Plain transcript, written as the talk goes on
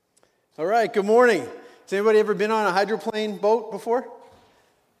All right, good morning. Has anybody ever been on a hydroplane boat before?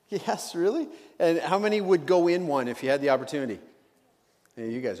 Yes, really? And how many would go in one if you had the opportunity? Hey,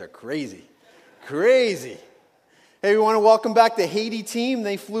 you guys are crazy. Crazy. Hey, we want to welcome back the Haiti team.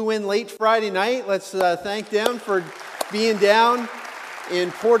 They flew in late Friday night. Let's thank them for being down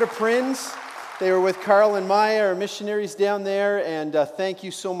in Port-au-Prince. They were with Carl and Maya, our missionaries down there, and thank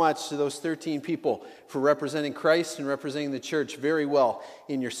you so much to those 13 people for representing Christ and representing the church very well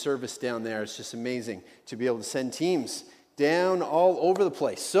in your service down there. It's just amazing to be able to send teams down all over the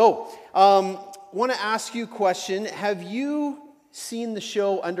place. So, want to ask you a question. Have you seen the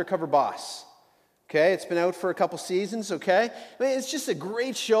show Undercover Boss? Okay, it's been out for a couple seasons, okay? I mean, it's just a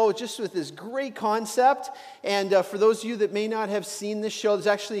great show, just with this great concept. And for those of you that may not have seen this show, there's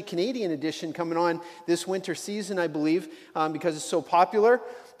actually a Canadian edition coming on this winter season, I believe, because it's so popular.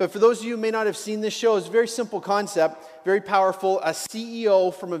 But for those of you who may not have seen this show, it's a very simple concept, very powerful. A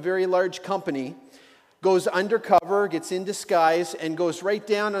CEO from a very large company goes undercover, gets in disguise, and goes right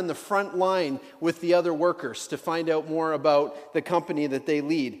down on the front line with the other workers to find out more about the company that they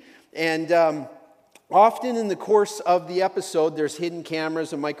lead. And often in the course of the episode, there's hidden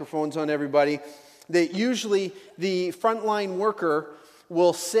cameras and microphones on everybody, that usually the frontline worker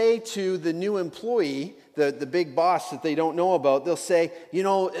will say to the new employee, the big boss that they don't know about, they'll say, you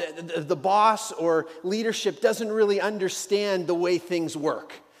know, the boss or leadership doesn't really understand the way things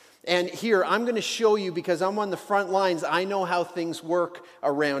work. And here, I'm going to show you, because I'm on the front lines, I know how things work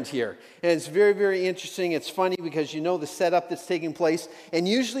around here. And it's very, very interesting. It's funny because you know the setup that's taking place. And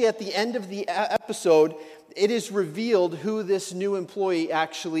usually at the end of the episode, it is revealed who this new employee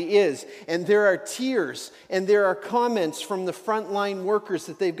actually is. And there are tears and there are comments from the frontline workers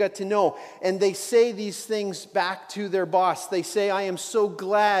that they've got to know. And they say these things back to their boss. They say, I am so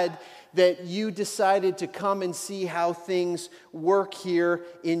glad that you decided to come and see how things work here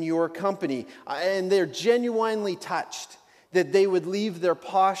in your company. And they're genuinely touched that they would leave their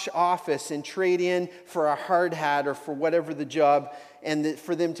posh office and trade in for a hard hat or for whatever the job, and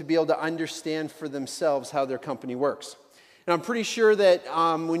for them to be able to understand for themselves how their company works. And I'm pretty sure that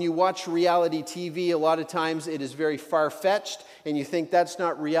when you watch reality TV, a lot of times it is very far-fetched, and you think that's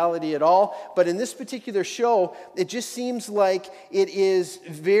not reality at all. But in this particular show, it just seems like it is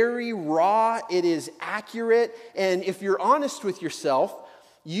very raw, it is accurate, and if you're honest with yourself,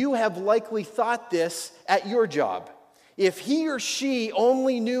 you have likely thought this at your job. If he or she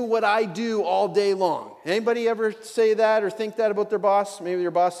only knew what I do all day long. Anybody ever say that or think that about their boss? Maybe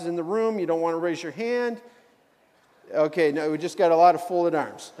your boss is in the room, you don't want to raise your hand. Okay, no, we just got a lot of folded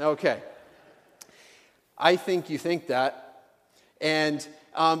arms. Okay. I think you think that. And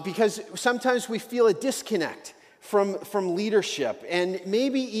because sometimes we feel a disconnect from leadership. And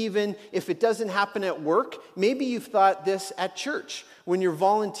maybe even if it doesn't happen at work, maybe you've thought this at church when you're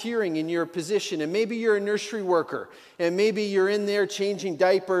volunteering in your position. And maybe you're a nursery worker. And maybe you're in there changing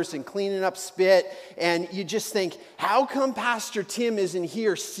diapers and cleaning up spit. And you just think, how come Pastor Tim isn't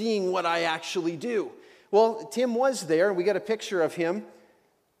here seeing what I actually do? Well, Tim was there. We got a picture of him.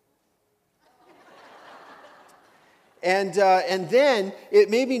 And then,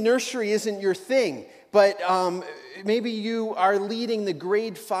 maybe nursery isn't your thing, but maybe you are leading the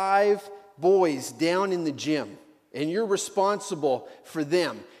grade 5 boys down in the gym, and you're responsible for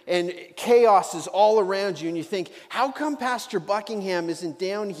them. And chaos is all around you, and you think, how come Pastor Buckingham isn't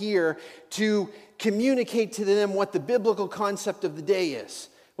down here to communicate to them what the biblical concept of the day is?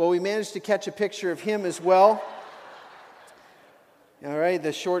 Well, we managed to catch a picture of him as well. All right,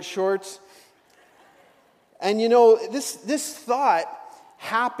 the short shorts. And you know, this thought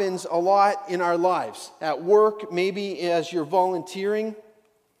happens a lot in our lives. At work, maybe as you're volunteering.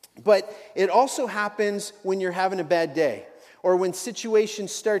 But it also happens when you're having a bad day, or when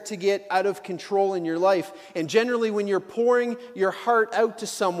situations start to get out of control in your life. And generally, when you're pouring your heart out to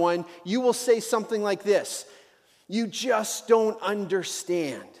someone, you will say something like this: you just don't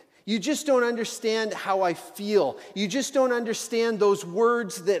understand. You just don't understand how I feel. You just don't understand those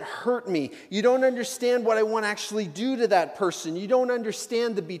words that hurt me. You don't understand what I want to actually do to that person. You don't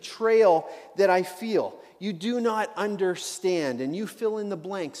understand the betrayal that I feel. You do not understand. And you fill in the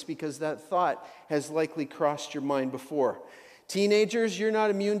blanks because that thought has likely crossed your mind before. Teenagers, you're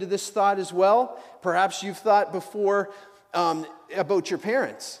not immune to this thought as well. Perhaps you've thought before about your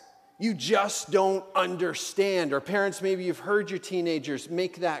parents. You just don't understand. Or parents, maybe you've heard your teenagers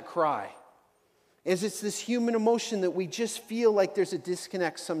make that cry. As it's this human emotion that we just feel like there's a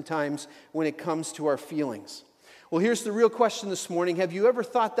disconnect sometimes when it comes to our feelings. Well, here's the real question this morning. Have you ever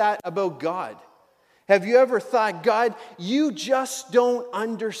thought that about God? Have you ever thought, God, you just don't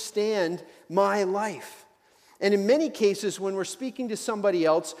understand my life? And in many cases, when we're speaking to somebody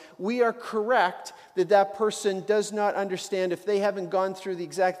else, we are correct that that person does not understand. If they haven't gone through the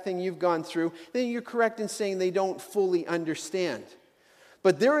exact thing you've gone through, then you're correct in saying they don't fully understand.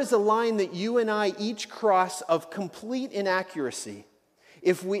 But there is a line that you and I each cross of complete inaccuracy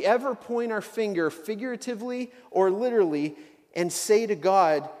if we ever point our finger figuratively or literally and say to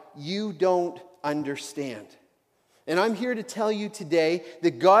God, "You don't understand." And I'm here to tell you today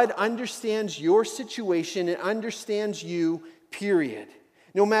that God understands your situation and understands you, period.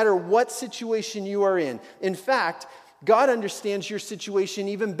 No matter what situation you are in. In fact, God understands your situation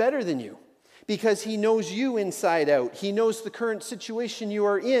even better than you because He knows you inside out. He knows the current situation you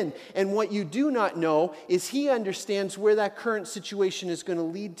are in. And what you do not know is He understands where that current situation is going to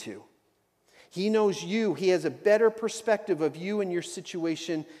lead to. He knows you. He has a better perspective of you and your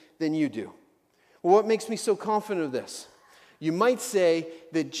situation than you do. Well, what makes me so confident of this? You might say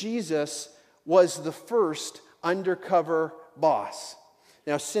that Jesus was the first undercover boss.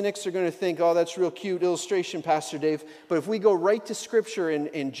 Now, cynics are going to think, "Oh, that's real cute illustration, Pastor Dave." But if we go right to Scripture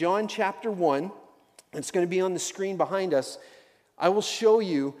in John chapter 1, it's going to be on the screen behind us, I will show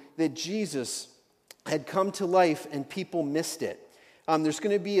you that Jesus had come to life and people missed it. There's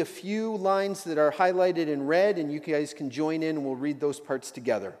going to be a few lines that are highlighted in red, and you guys can join in and we'll read those parts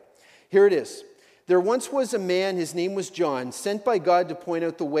together. Here it is. "There once was a man, his name was John, sent by God to point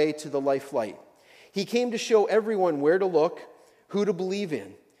out the way to the life light. He came to show everyone where to look, who to believe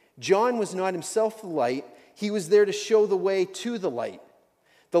in. John was not himself the light. He was there to show the way to the light.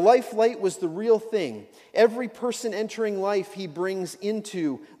 The life light was the real thing. Every person entering life, he brings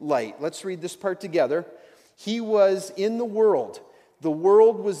into light." Let's read this part together. "He was in the world. The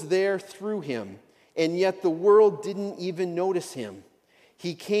world was there through him, and yet the world didn't even notice him.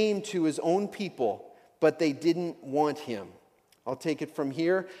 He came to his own people, but they didn't want him." I'll take it from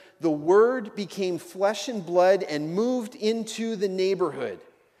here. "The Word became flesh and blood and moved into the neighborhood.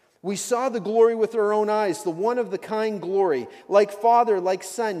 We saw the glory with our own eyes, the one-of-the-kind glory, like Father, like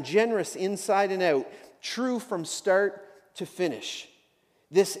Son, generous inside and out, true from start to finish.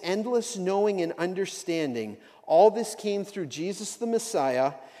 This endless knowing and understanding, all this came through Jesus the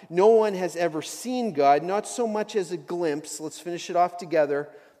Messiah. No one has ever seen God, not so much as a glimpse." Let's finish it off together.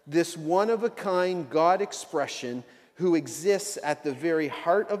 "This one-of-a-kind God expression who exists at the very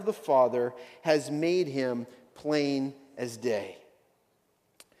heart of the Father has made him plain as day."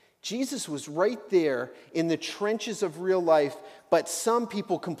 Jesus was right there in the trenches of real life, but some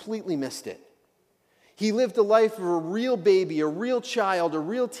people completely missed it. He lived a life of a real baby, a real child, a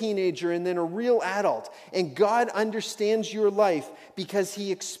real teenager, and then a real adult. And God understands your life because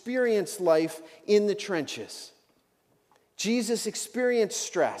He experienced life in the trenches. Jesus experienced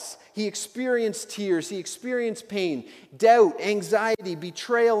stress. He experienced tears. He experienced pain, doubt, anxiety,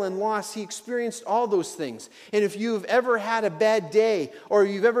 betrayal, and loss. He experienced all those things. And if you've ever had a bad day, or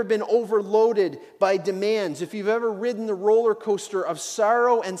you've ever been overloaded by demands, if you've ever ridden the roller coaster of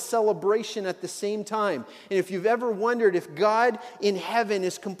sorrow and celebration at the same time, and if you've ever wondered if God in heaven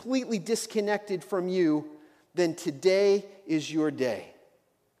is completely disconnected from you, then today is your day.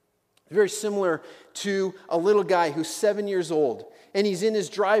 Very similar to a little guy who's 7 years old, and he's in his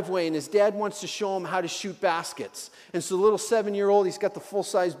driveway, and his dad wants to show him how to shoot baskets. And so the little 7-year-old, he's got the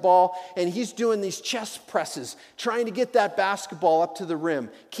full-size ball, and he's doing these chest presses, trying to get that basketball up to the rim.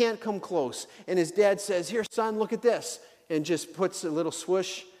 Can't come close. And his dad says, "Here, son, look at this," and just puts a little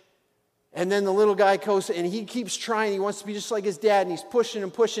swoosh. And then the little guy goes, and he keeps trying. He wants to be just like his dad, and he's pushing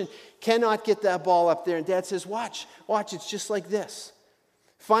and pushing, cannot get that ball up there. And Dad says, watch, it's just like this.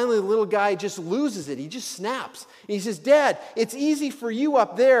 Finally, the little guy just loses it. He just snaps. And he says, "Dad, it's easy for you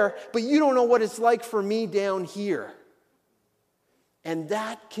up there, but you don't know what it's like for me down here." And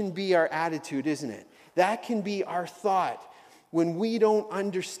that can be our attitude, isn't it? That can be our thought when we don't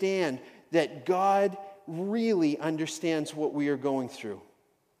understand that God really understands what we are going through.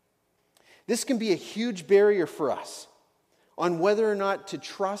 This can be a huge barrier for us on whether or not to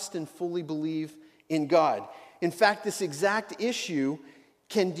trust and fully believe in God. In fact, this exact issue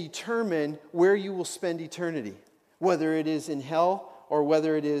can determine where you will spend eternity, whether it is in hell or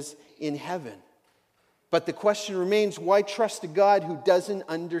whether it is in heaven. But the question remains, why trust a God who doesn't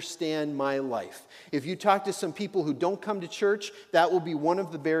understand my life? If you talk to some people who don't come to church, that will be one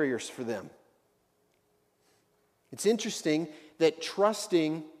of the barriers for them. It's interesting that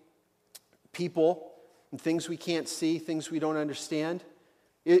trusting people and things we can't see, things we don't understand,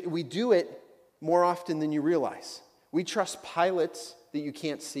 we do it more often than you realize. We trust pilots that you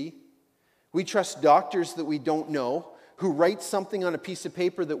can't see. We trust doctors that we don't know, who write something on a piece of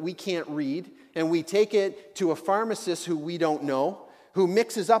paper that we can't read, and we take it to a pharmacist who we don't know, who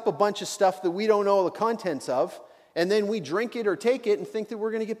mixes up a bunch of stuff that we don't know the contents of, and then we drink it or take it and think that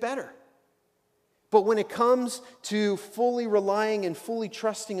we're going to get better. But when it comes to fully relying and fully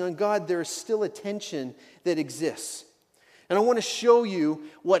trusting on God, there is still a tension that exists. And I want to show you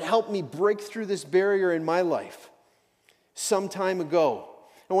what helped me break through this barrier in my life some time ago.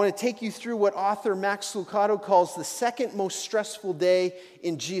 I want to take you through what author Max Lucado calls the second most stressful day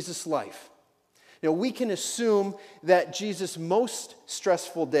in Jesus' life. Now, we can assume that Jesus' most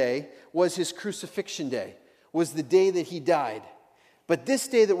stressful day was his crucifixion day, was the day that he died. But this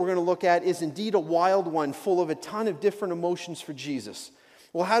day that we're going to look at is indeed a wild one, full of a ton of different emotions for Jesus.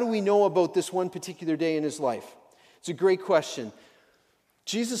 Well, how do we know about this one particular day in his life? It's a great question.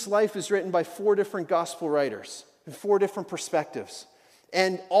 Jesus' life is written by 4 different gospel writers in 4 different perspectives.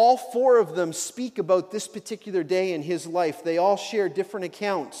 And all 4 of them speak about this particular day in his life. They all share different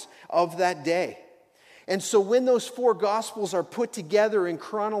accounts of that day. And so when those 4 Gospels are put together in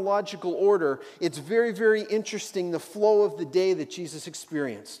chronological order, it's very, very interesting the flow of the day that Jesus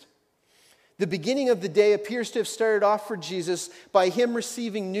experienced. The beginning of the day appears to have started off for Jesus by him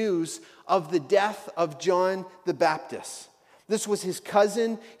receiving news of the death of John the Baptist. This was his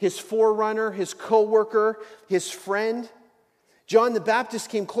cousin, his forerunner, his co-worker, his friend. John the Baptist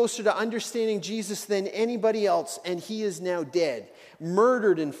came closer to understanding Jesus than anybody else, and he is now dead.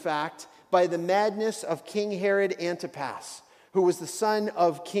 Murdered, in fact, by the madness of King Herod Antipas, who was the son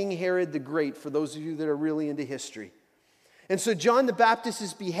of King Herod the Great, for those of you that are really into history. And so John the Baptist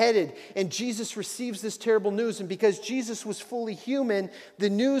is beheaded, and Jesus receives this terrible news. And because Jesus was fully human, the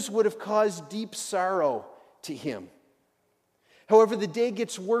news would have caused deep sorrow to him. However, the day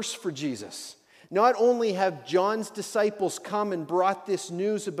gets worse for Jesus. Not only have John's disciples come and brought this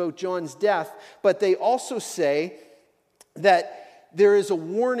news about John's death, but they also say that there is a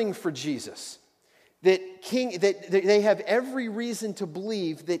warning for Jesus, that they have every reason to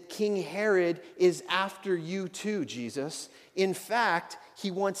believe that King Herod is after you too, Jesus. In fact, he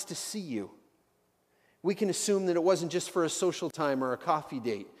wants to see you. We can assume that it wasn't just for a social time or a coffee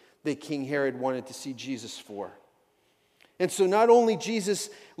date that King Herod wanted to see Jesus for. And so not only Jesus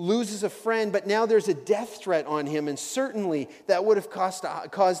loses a friend, but now there's a death threat on him, and certainly that would have caused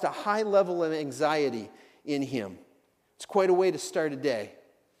a high level of anxiety in him. It's quite a way to start a day.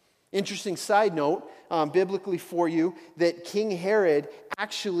 Interesting side note, biblically for you, that King Herod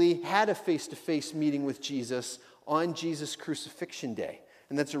actually had a face-to-face meeting with Jesus on Jesus' crucifixion day.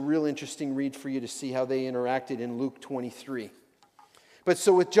 And that's a real interesting read for you to see how they interacted in Luke 23. But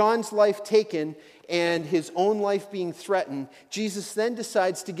so with John's life taken and his own life being threatened, Jesus then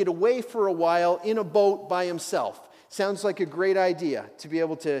decides to get away for a while in a boat by himself. Sounds like a great idea to be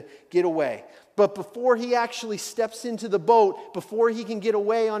able to get away. But before he actually steps into the boat, before he can get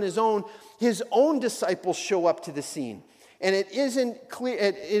away on his own disciples show up to the scene. And it isn't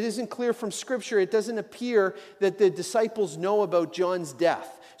clear from Scripture, it doesn't appear that the disciples know about John's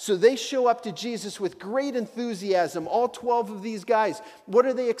death. So they show up to Jesus with great enthusiasm, all 12 of these guys. What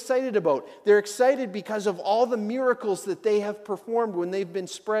are they excited about? They're excited because of all the miracles that they have performed when they've been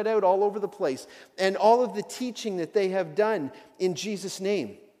spread out all over the place, and all of the teaching that they have done in Jesus'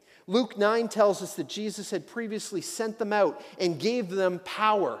 name. Luke 9 tells us that Jesus had previously sent them out and gave them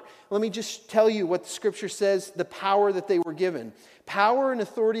power. Let me just tell you what the Scripture says, the power that they were given. Power and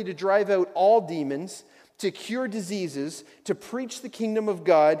authority to drive out all demons, to cure diseases, to preach the kingdom of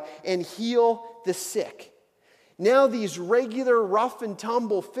God, and heal the sick. Now these regular rough and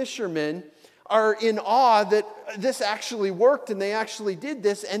tumble fishermen are in awe that this actually worked and they actually did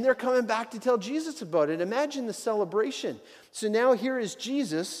this, and they're coming back to tell Jesus about it. Imagine the celebration. So now here is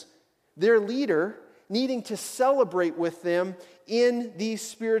Jesus, their leader, needing to celebrate with them in these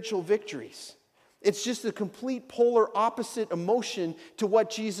spiritual victories. It's just a complete polar opposite emotion to what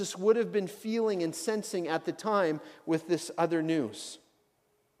Jesus would have been feeling and sensing at the time with this other news.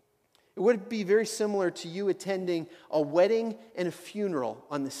 It would be very similar to you attending a wedding and a funeral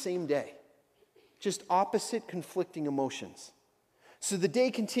on the same day. Just opposite conflicting emotions. So the day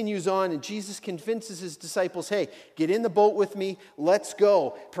continues on, and Jesus convinces his disciples, hey, get in the boat with me, let's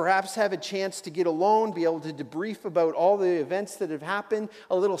go. Perhaps have a chance to get alone, be able to debrief about all the events that have happened,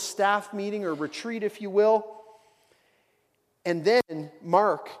 a little staff meeting or retreat, if you will. And then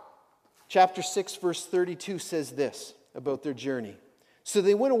Mark chapter 6, verse 32 says this about their journey. So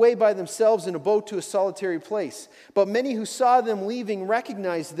they went away by themselves in a boat to a solitary place. But many who saw them leaving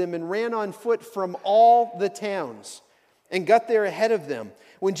recognized them and ran on foot from all the towns and got there ahead of them.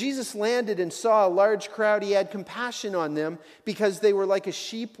 When Jesus landed and saw a large crowd, he had compassion on them because they were like a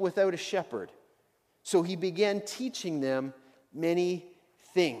sheep without a shepherd. So he began teaching them many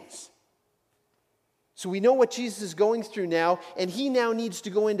things. So we know what Jesus is going through now, and he now needs to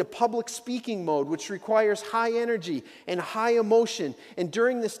go into public speaking mode, which requires high energy and high emotion. And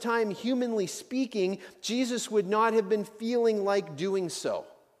during this time, humanly speaking, Jesus would not have been feeling like doing so.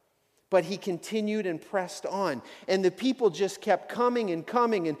 But he continued and pressed on. And the people just kept coming and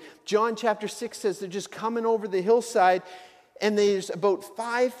coming. And John chapter 6 says they're just coming over the hillside. And there's about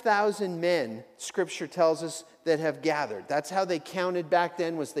 5,000 men, Scripture tells us, that have gathered. That's how they counted back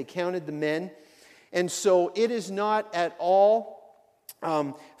then, was they counted the men. And so it is not at all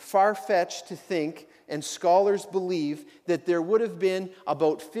far-fetched to think, and scholars believe, that there would have been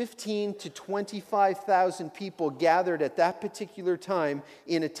about 15 to 25,000 people gathered at that particular time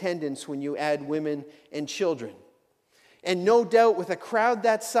in attendance when you add women and children. And no doubt with a crowd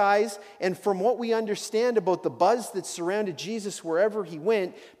that size, and from what we understand about the buzz that surrounded Jesus wherever he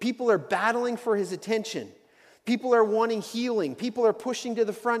went, people are battling for his attention. People are wanting healing. People are pushing to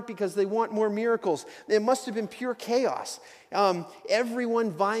the front because they want more miracles. It must have been pure chaos. Everyone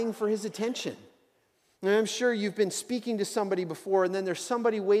vying for his attention. And I'm sure you've been speaking to somebody before, and then there's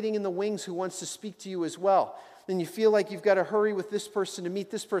somebody waiting in the wings who wants to speak to you as well. And you feel like you've got to hurry with this person to meet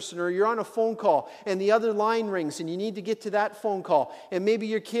this person, or you're on a phone call and the other line rings and you need to get to that phone call, and maybe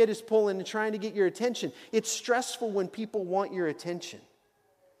your kid is pulling and trying to get your attention. It's stressful when people want your attention.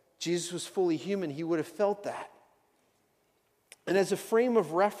 Jesus was fully human. He would have felt that. And as a frame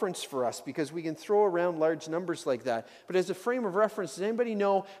of reference for us, because we can throw around large numbers like that, but as a frame of reference, does anybody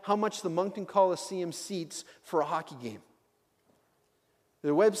know how much the Moncton Coliseum seats for a hockey game? The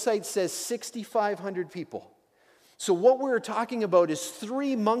website says 6,500 people. So what we're talking about is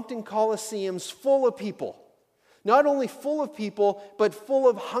 3 Moncton Coliseums full of people. Not only full of people, but full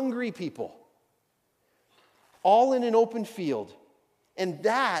of hungry people. All in an open field. And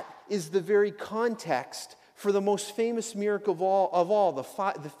that is the very context for the most famous miracle of all,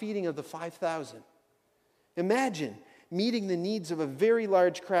 the feeding of the 5,000. Imagine meeting the needs of a very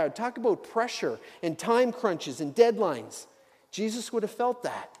large crowd. Talk about pressure and time crunches and deadlines. Jesus would have felt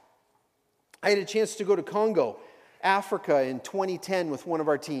that. I had a chance to go to Congo, Africa in 2010 with one of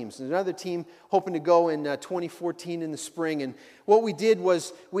our teams. There's another team hoping to go in 2014 in the spring. And what we did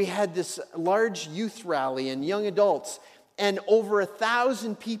was we had this large youth rally and young adults. And over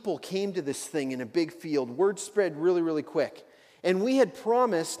 1,000 people came to this thing in a big field. Word spread really, really quick. And we had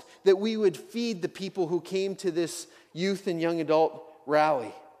promised that we would feed the people who came to this youth and young adult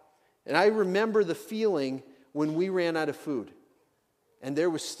rally. And I remember the feeling when we ran out of food. And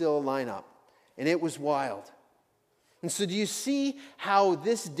there was still a lineup. And it was wild. And so do you see how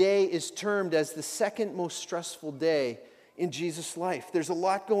this day is termed as the second most stressful day in Jesus' life? There's a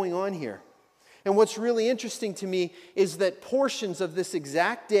lot going on here. And what's really interesting to me is that portions of this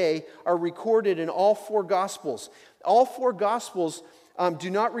exact day are recorded in all 4 Gospels. All 4 Gospels do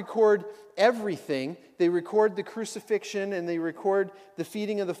not record everything. They record the crucifixion and they record the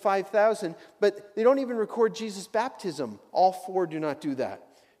feeding of the 5,000, but they don't even record Jesus' baptism. All 4 do not do that.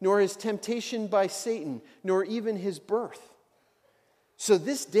 Nor his temptation by Satan, nor even his birth. So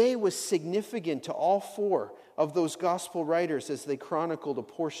this day was significant to all 4 of those Gospel writers as they chronicled a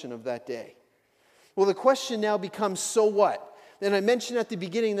portion of that day. Well, the question now becomes, so what? And I mentioned at the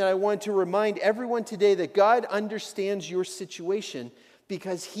beginning that I wanted to remind everyone today that God understands your situation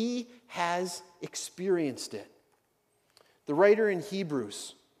because he has experienced it. The writer in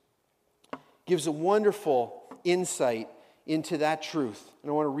Hebrews gives a wonderful insight into that truth. And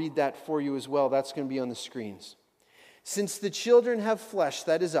I want to read that for you as well. That's going to be on the screens. Since the children have flesh,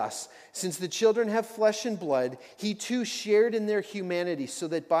 that is us, since the children have flesh and blood, he too shared in their humanity so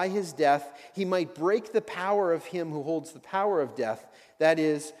that by his death he might break the power of him who holds the power of death, that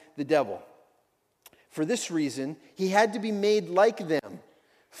is, the devil. For this reason, he had to be made like them,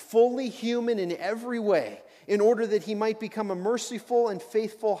 fully human in every way, in order that he might become a merciful and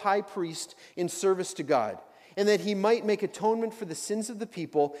faithful high priest in service to God, and that he might make atonement for the sins of the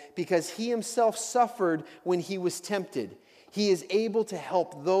people, because he himself suffered when he was tempted. He is able to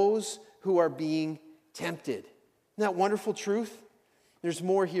help those who are being tempted. Isn't that wonderful truth? There's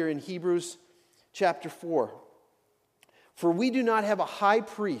more here in Hebrews chapter 4. For we do not have a high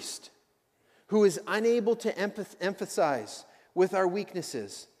priest who is unable to empathize with our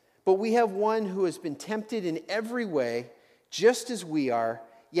weaknesses, but we have one who has been tempted in every way, just as we are,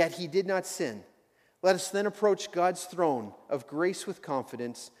 yet he did not sin. Let us then approach God's throne of grace with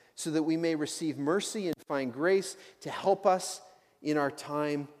confidence so that we may receive mercy and find grace to help us in our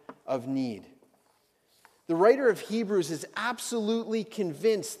time of need. The writer of Hebrews is absolutely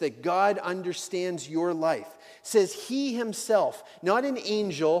convinced that God understands your life. Says he himself, not an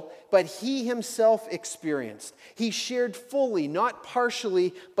angel, but he himself experienced. He shared fully, not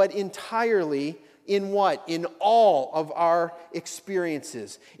partially, but entirely in what? In all of our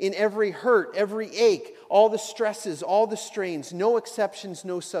experiences. In every hurt, every ache, all the stresses, all the strains, no exceptions,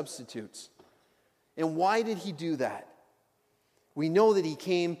 no substitutes. And why did he do that? We know that he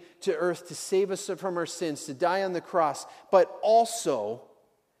came to earth to save us from our sins, to die on the cross, but also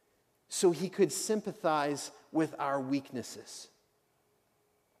so he could sympathize with our weaknesses.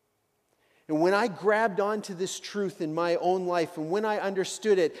 And when I grabbed onto this truth in my own life, and when I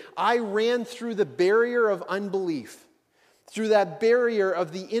understood it, I ran through the barrier of unbelief, through that barrier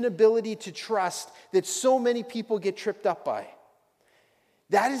of the inability to trust that so many people get tripped up by.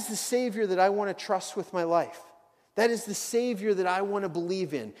 That is the Savior that I want to trust with my life. That is the Savior that I want to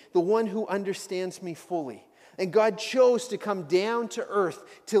believe in, the one who understands me fully. And God chose to come down to earth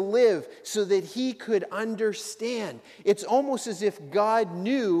to live so that he could understand. It's almost as if God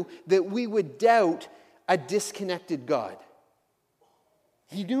knew that we would doubt a disconnected God.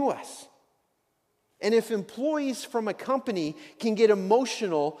 He knew us. And if employees from a company can get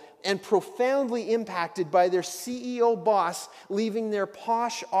emotional and profoundly impacted by their CEO boss leaving their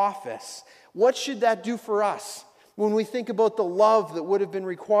posh office, what should that do for us? When we think about the love that would have been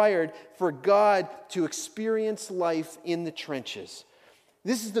required for God to experience life in the trenches.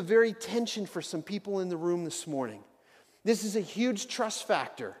 This is the very tension for some people in the room this morning. This is a huge trust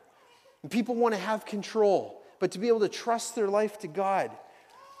factor. And people want to have control, but to be able to trust their life to God.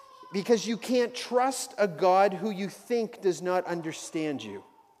 Because you can't trust a God who you think does not understand you.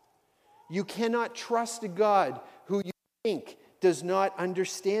 You cannot trust a God who you think does not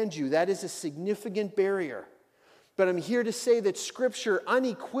understand you. That is a significant barrier. But I'm here to say that Scripture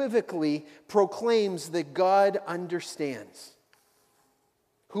unequivocally proclaims that God understands.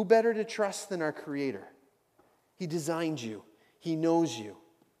 Who better to trust than our Creator? He designed you. He knows you.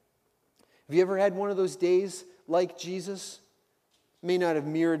 Have you ever had one of those days like Jesus? May not have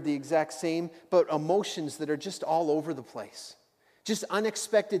mirrored the exact same, but emotions that are just all over the place. Just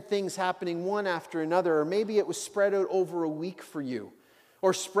unexpected things happening one after another, or maybe it was spread out over a week for you.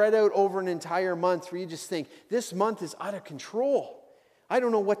 Or spread out over an entire month where you just think, this month is out of control. I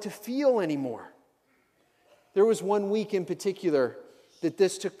don't know what to feel anymore. There was one week in particular that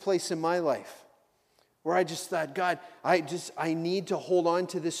this took place in my life where I just thought, God, I need to hold on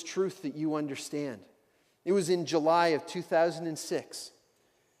to this truth that you understand. It was in July of 2006.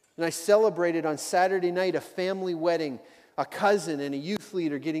 And I celebrated on Saturday night a family wedding, a cousin and a youth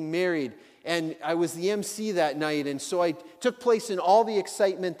leader getting married. And I was the MC that night, and so I took place in all the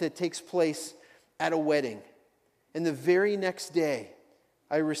excitement that takes place at a wedding. And the very next day,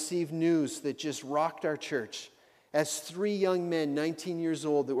 I received news that just rocked our church as 3 young men, 19 years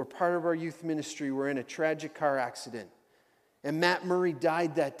old, that were part of our youth ministry were in a tragic car accident. And Matt Murray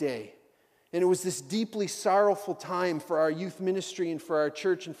died that day. And it was this deeply sorrowful time for our youth ministry and for our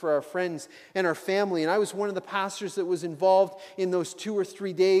church and for our friends and our family. And I was one of the pastors that was involved in those 2 or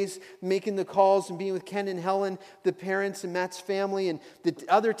 3 days, making the calls and being with Ken and Helen, the parents and Matt's family, and the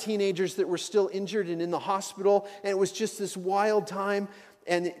other teenagers that were still injured and in the hospital. And it was just this wild time,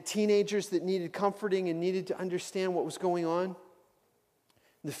 and teenagers that needed comforting and needed to understand what was going on.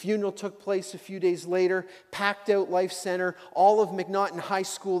 The funeral took place a few days later, packed out Life Center, all of McNaughton High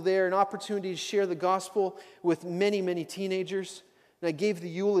School there, an opportunity to share the gospel with many, many teenagers. And I gave the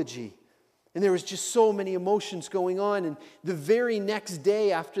eulogy. And there was just so many emotions going on. And the very next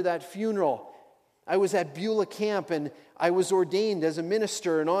day after that funeral, I was at Beulah Camp and I was ordained as a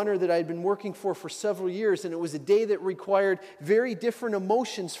minister, an honor that I had been working for several years. And it was a day that required very different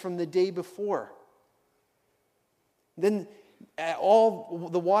emotions from the day before. Then all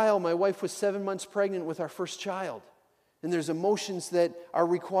the while, my wife was 7 months pregnant with our first child. And there's emotions that are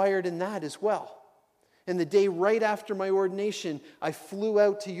required in that as well. And the day right after my ordination, I flew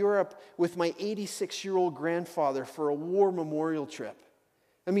out to Europe with my 86-year-old grandfather for a war memorial trip.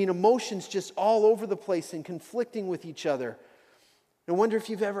 I mean, emotions just all over the place and conflicting with each other. I wonder if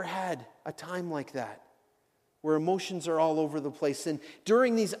you've ever had a time like that, where emotions are all over the place. And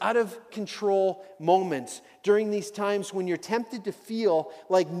during these out-of-control moments, during these times when you're tempted to feel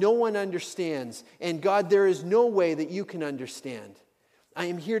like no one understands, and God, there is no way that you can understand, I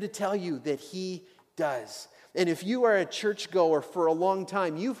am here to tell you that He does. And if you are a churchgoer for a long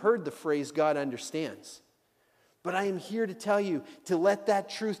time, you've heard the phrase, God understands. But I am here to tell you to let that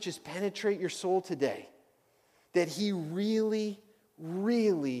truth just penetrate your soul today, that He really,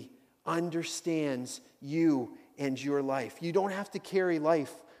 really understands you and your life. You don't have to carry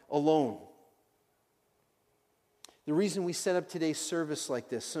life alone. The reason we set up today's service like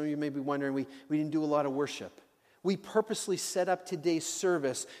this, some of you may be wondering, we didn't do a lot of worship. We purposely set up today's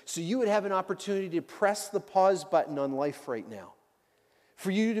service so you would have an opportunity to press the pause button on life right now. for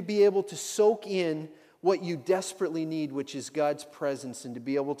you to be able to soak in what you desperately need, which is God's presence, and to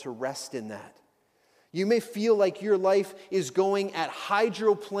be able to rest in that. You may feel like your life is going at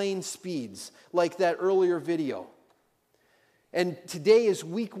hydroplane speeds, like that earlier video. And today is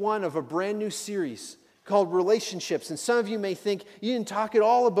week 1 of a brand new series called Relationships. And some of you may think, you didn't talk at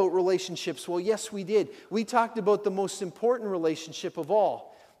all about relationships. Well, yes, we did. We talked about the most important relationship of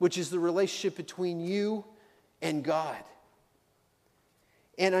all, which is the relationship between you and God.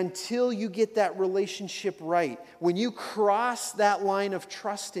 And until you get that relationship right, when you cross that line of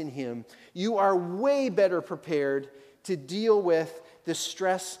trust in Him, you are way better prepared to deal with the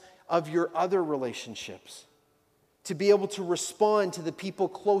stress of your other relationships, to be able to respond to the people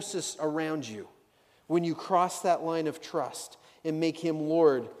closest around you when you cross that line of trust and make Him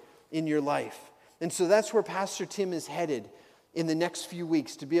Lord in your life. And so that's where Pastor Tim is headed in the next few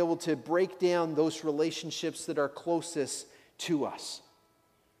weeks, to be able to break down those relationships that are closest to us.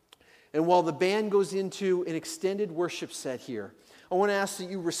 And while the band goes into an extended worship set here, I want to ask that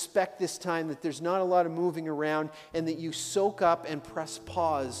you respect this time, that there's not a lot of moving around, and that you soak up and press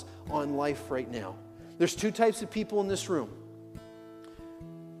pause on life right now. There's 2 types of people in this room.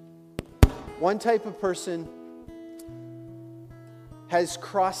 One type of person has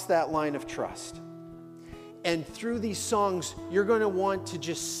crossed that line of trust. And through these songs, you're going to want to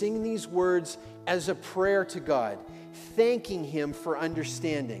just sing these words as a prayer to God, thanking Him for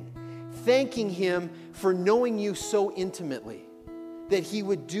understanding, thanking Him for knowing you so intimately, that He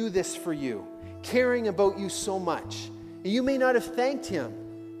would do this for you, caring about you so much. You may not have thanked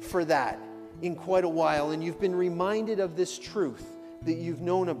Him for that in quite a while, and you've been reminded of this truth that you've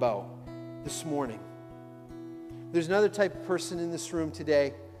known about this morning. There's another type of person in this room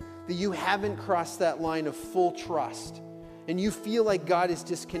today that you haven't crossed that line of full trust, and you feel like God is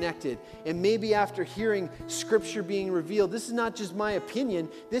disconnected. And maybe after hearing Scripture being revealed, this is not just my opinion,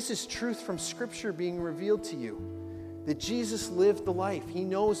 this is truth from Scripture being revealed to you, that Jesus lived the life. He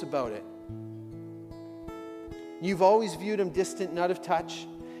knows about it. You've always viewed Him distant and out of touch,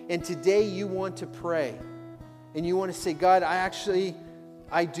 and today you want to pray, and you want to say, God,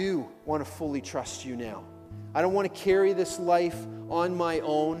 I do want to fully trust you now. I don't want to carry this life on my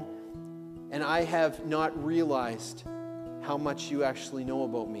own, and I have not realized how much you actually know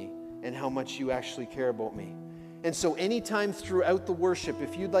about me and how much you actually care about me. And so anytime throughout the worship,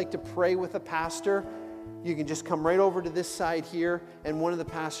 if you'd like to pray with a pastor, you can just come right over to this side here, and one of the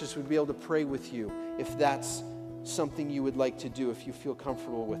pastors would be able to pray with you if that's something you would like to do, if you feel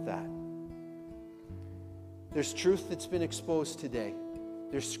comfortable with that. There's truth that's been exposed today.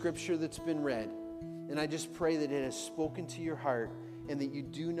 There's Scripture that's been read. And I just pray that it has spoken to your heart, and that you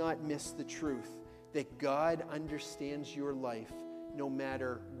do not miss the truth that God understands your life no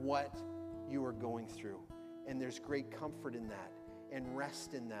matter what you are going through. And there's great comfort in that and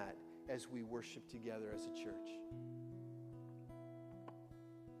rest in that as we worship together as a church.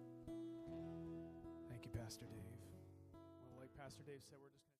 Thank you, Pastor Dave. Well, like Pastor Dave said, we're just